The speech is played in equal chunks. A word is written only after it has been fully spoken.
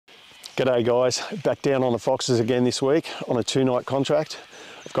G'day guys, back down on the foxes again this week on a 2-night contract.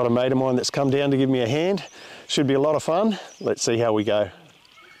 I've got a mate of mine that's come down to give me a hand. Should be a lot of fun. Let's see how we go.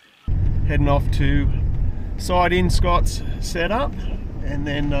 Heading off to side in Scott's setup and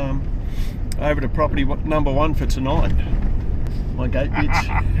then over to property number 1 for tonight. My gate bitch.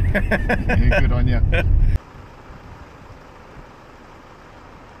 Yeah, good on you.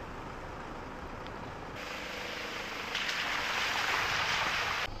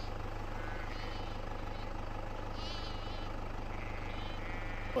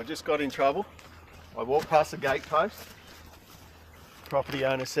 I just got in trouble. I walked past the gate post. Property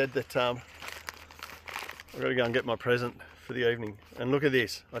owner said that I've got to go and get my present for the evening. And look at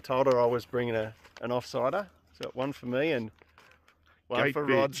this. I told her I was bringing an offsider. So one for me and one Gate for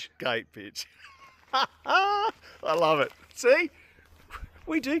bitch. Rod's gate bitch. I love it. See?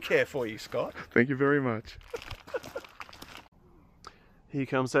 We do care for you, Scott. Thank you very much. Here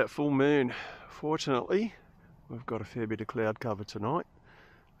comes that full moon. Fortunately, we've got a fair bit of cloud cover tonight,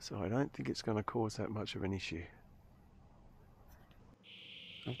 so I don't think it's going to cause that much of an issue.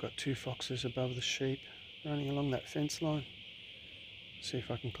 I've got 2 foxes above the sheep running along that fence line. See if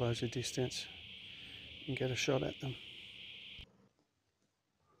I can close the distance and get a shot at them.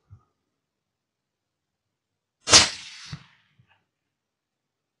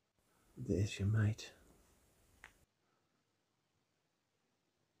 There's your mate.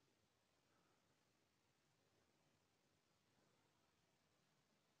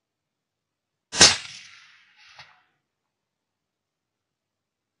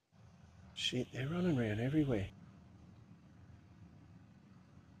 Shit, they're running around everywhere.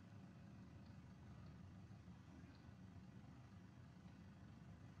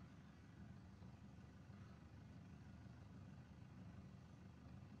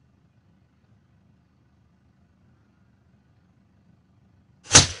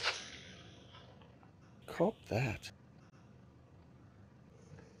 Cop that.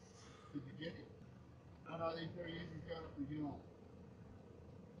 Did you get it? Oh no, they're very easy to go up the hill.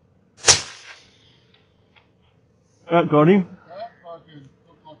 That got him. That fucking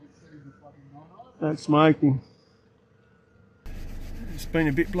looked like it seemed the fucking no-no. That smoked him. It's been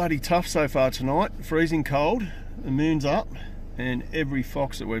a bit bloody tough so far tonight. Freezing cold, the moon's up, and every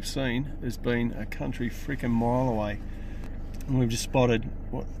fox that we've seen has been a country freaking mile away. And we've just spotted,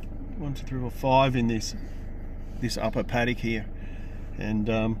 what, 1, 2, 3, 4, 5 in this upper paddock here.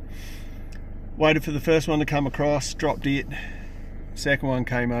 And waited for the first one to come across, dropped it. Second one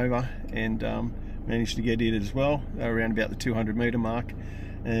came over and managed to get it as well. They were around about the 200 metre mark.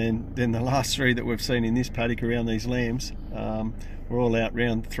 And then the last 3 that we've seen in this paddock around these lambs were all out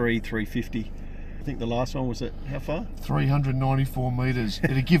round 350. I think the last one was at how far? 394 metres.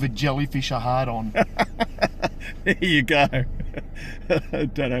 It'd give a jellyfish a hard on. There you go. I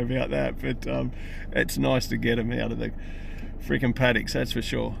don't know about that, but it's nice to get them out of the freaking paddocks, that's for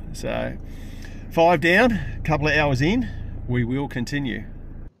sure. So 5 down, a couple of hours in, we will continue.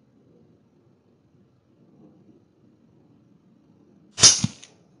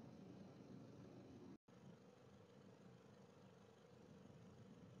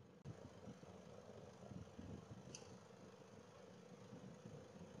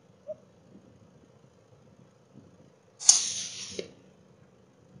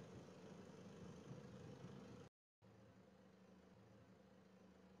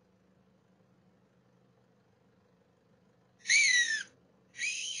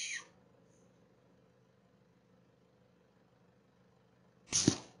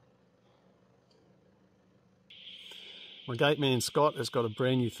 My gate man Scott has got a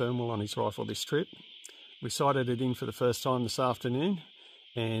brand new thermal on his rifle this trip. We sighted it in for the first time this afternoon,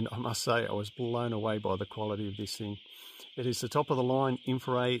 and I must say I was blown away by the quality of this thing. It is the top of the line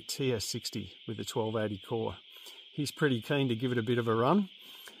Infiray TS60 with the 1280 core. He's pretty keen to give it a bit of a run,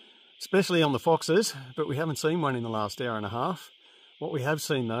 especially on the foxes, but we haven't seen one in the last hour and a half. What we have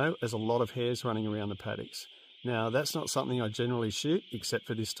seen though is a lot of hares running around the paddocks. Now that's not something I generally shoot except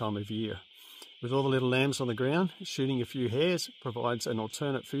for this time of year. With all the little lambs on the ground, shooting a few hares provides an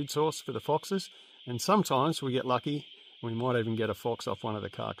alternate food source for the foxes, and sometimes we get lucky and we might even get a fox off one of the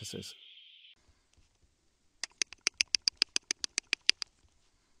carcasses.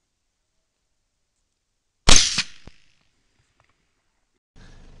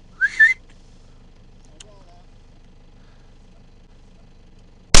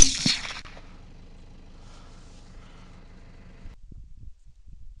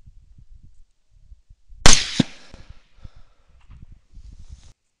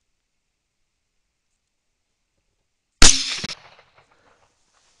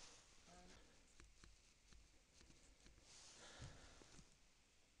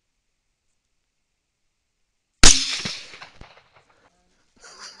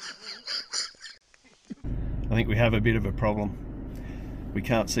 I think we have a bit of a problem. We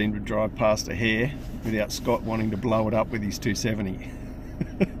can't seem to drive past a hare without Scott wanting to blow it up with his 270.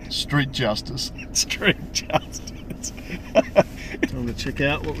 Street justice. Street justice. Time to check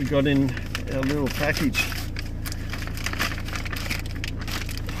out what we got in our little package.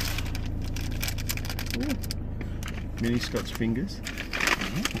 Ooh. Mini Scott's fingers.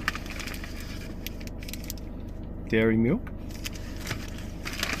 Dairy milk.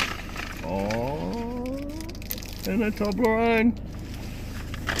 Oh, and a Toblerone.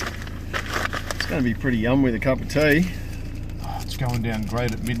 It's going to be pretty yum with a cup of tea. Oh, it's going down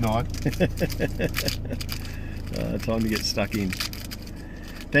great at midnight. Time to get stuck in.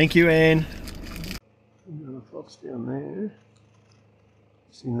 Thank you, Anne. Another fox down there.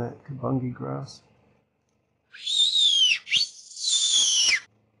 It's in that kabungi grass.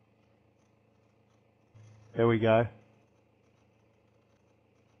 There we go.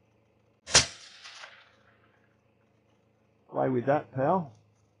 Play with that, pal.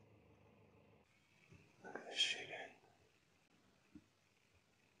 Look at this shit.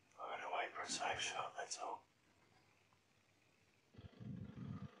 I'm going to wait for a safe shot, that's all.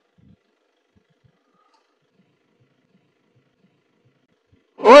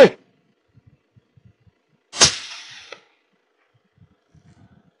 Oi!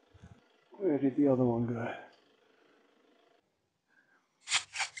 Where did the other one go?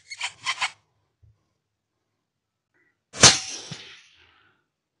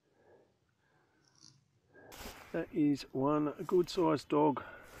 That is one good sized dog.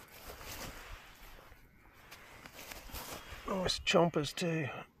 Nice chompers too.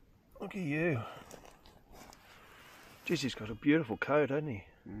 Look at you. Geez, he's got a beautiful coat, hasn't he?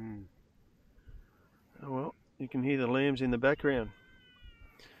 Mm. Oh well, you can hear the lambs in the background.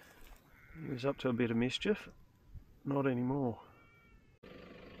 He was up to a bit of mischief. Not anymore.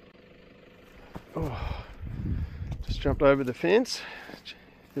 Oh, just jumped over the fence.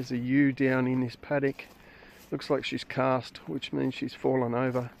 There's a ewe down in this paddock. Looks like she's cast, which means she's fallen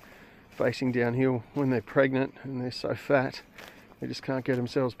over facing downhill. When they're pregnant and they're so fat, they just can't get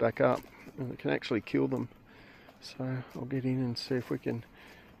themselves back up, and it can actually kill them. So I'll get in and see if we can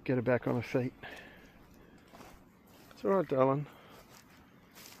get her back on her feet. It's alright, darling.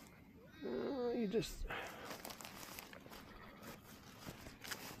 You just...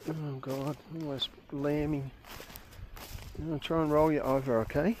 Oh God, almost lambing. I'll try and roll you over,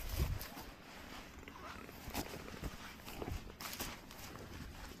 okay?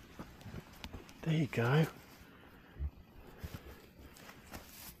 There you go.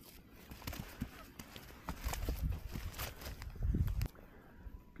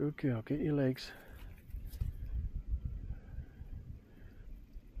 Good girl, get your legs.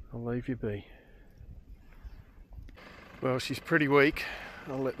 I'll leave you be. Well, she's pretty weak.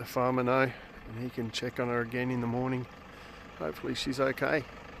 I'll let the farmer know and he can check on her again in the morning. Hopefully she's okay.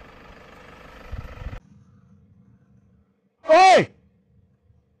 Oi!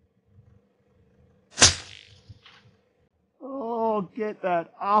 Oh, get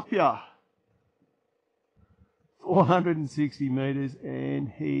that up ya. 460 metres and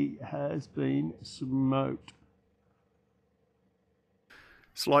he has been smoked.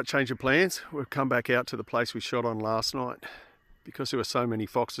 Slight change of plans. We've come back out to the place we shot on last night. Because there were so many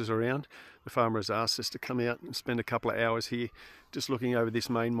foxes around, the farmer has asked us to come out and spend a couple of hours here just looking over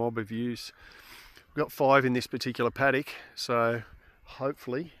this main mob of ewes. We've got 5 in this particular paddock, so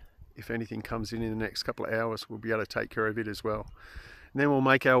hopefully if anything comes in the next couple of hours we'll be able to take care of it as well. And then we'll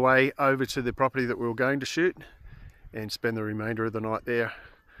make our way over to the property that we were going to shoot and spend the remainder of the night there.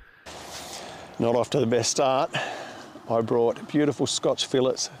 Not off to the best start. I brought beautiful Scotch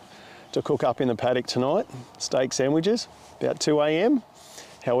fillets to cook up in the paddock tonight, steak sandwiches, about 2 AM.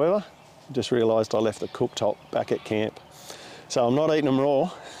 However, just realised I left the cooktop back at camp. So I'm not eating them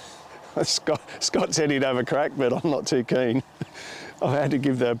raw. Scott said he'd have a crack, but I'm not too keen. I had to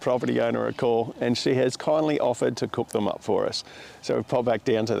give the property owner a call and she has kindly offered to cook them up for us. So we've popped back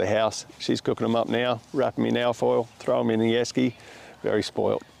down to the house. She's cooking them up now, wrap them in alfoil, throw them in the esky. Very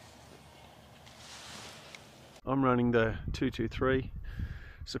spoilt. I'm running the 223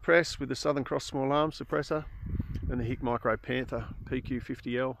 suppress with the Southern Cross small arm suppressor and the Hick Micro Panther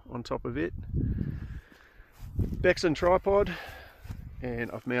PQ50L on top of it. Bexon tripod,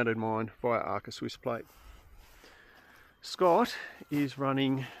 and I've mounted mine via Arca Swiss plate. Scott is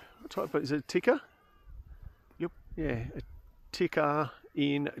running, what type, is it a ticker? Yep, yeah, a ticker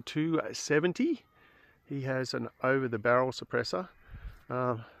in 270. He has an over the barrel suppressor.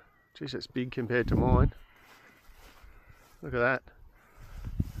 Geez, it's big compared to mine. Look at that.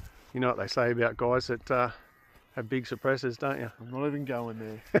 You know what they say about guys that Have big suppressors, don't you? I'm not even going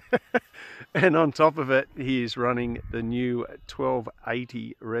there. And on top of it, he is running the new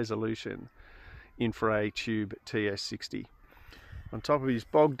 1280 resolution Infiray Tube TS60. On top of his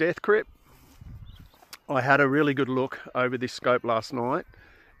bog death grip, I had a really good look over this scope last night,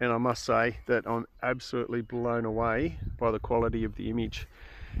 and I must say that I'm absolutely blown away by the quality of the image.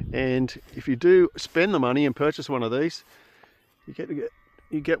 And if you do spend the money and purchase one of these,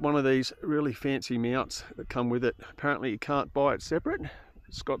 you get one of these really fancy mounts that come with it. Apparently you can't buy it separate.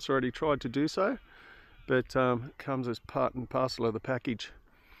 Scott's already tried to do so, but it comes as part and parcel of the package.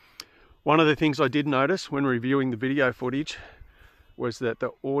 One of the things I did notice when reviewing the video footage was that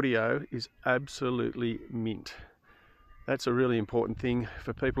the audio is absolutely mint. That's a really important thing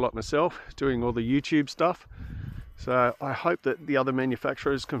for people like myself doing all the YouTube stuff. So I hope that the other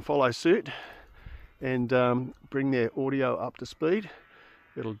manufacturers can follow suit and bring their audio up to speed.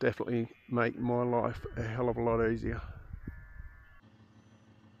 It'll definitely make my life a hell of a lot easier.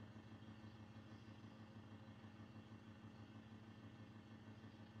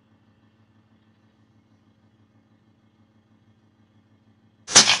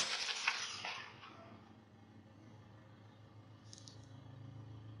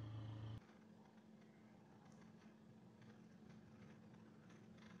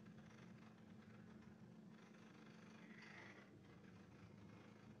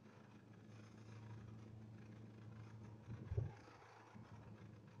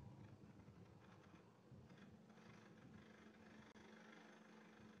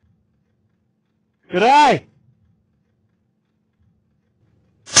 G'day!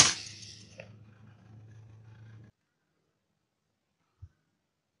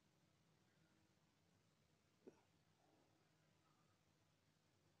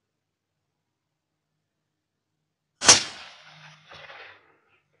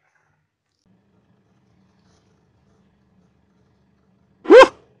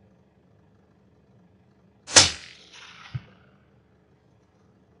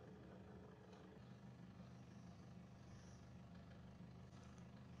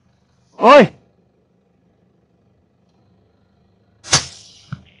 Oi!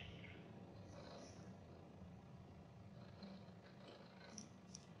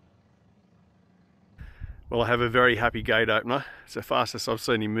 Well, I have a very happy gate opener. It's the fastest I've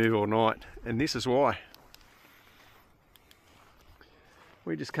seen him move all night, and this is why.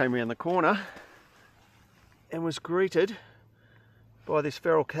 We just came around the corner and was greeted by this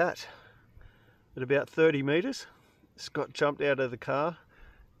feral cat at about 30 metres. Scott jumped out of the car,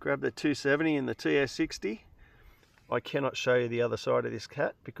 grabbed the 270 and the TS60. I cannot show you the other side of this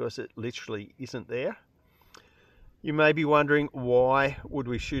cat because it literally isn't there. You may be wondering, why would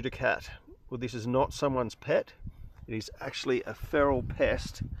we shoot a cat? Well, this is not someone's pet. It is actually a feral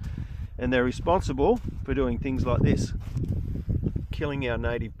pest, and they're responsible for doing things like this, killing our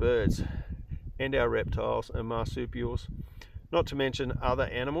native birds and our reptiles and marsupials, not to mention other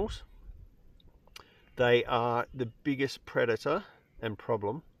animals. They are the biggest predator and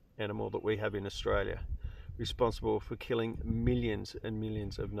problem animal that we have in Australia, responsible for killing millions and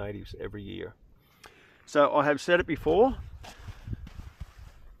millions of natives every year. So I have said it before,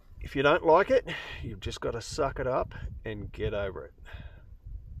 if you don't like it, you've just got to suck it up and get over it.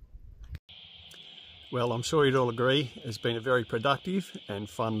 Well, I'm sure you'd all agree it's been a very productive and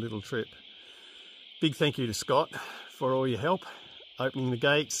fun little trip. Big thank you to Scott for all your help, opening the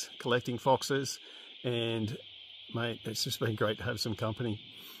gates, collecting foxes, and mate, it's just been great to have some company.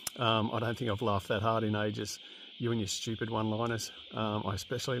 I don't think I've laughed that hard in ages. You and your stupid one-liners. I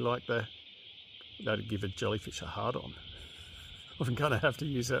especially like that'd give a jellyfish a hard on. I'm going to have to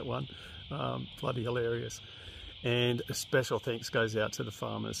use that one. Bloody hilarious. And a special thanks goes out to the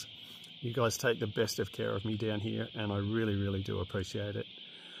farmers. You guys take the best of care of me down here, and I really, really do appreciate it.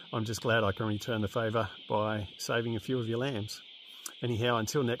 I'm just glad I can return the favour by saving a few of your lambs. Anyhow,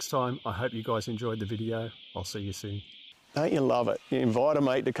 until next time, I hope you guys enjoyed the video. I'll see you soon. Don't you love it? You invite a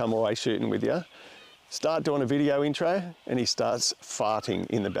mate to come away shooting with you, start doing a video intro, and he starts farting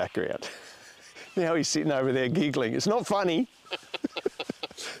in the background. Now he's sitting over there giggling. It's not funny.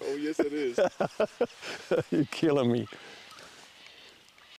 Oh, yes, it is. You're killing me.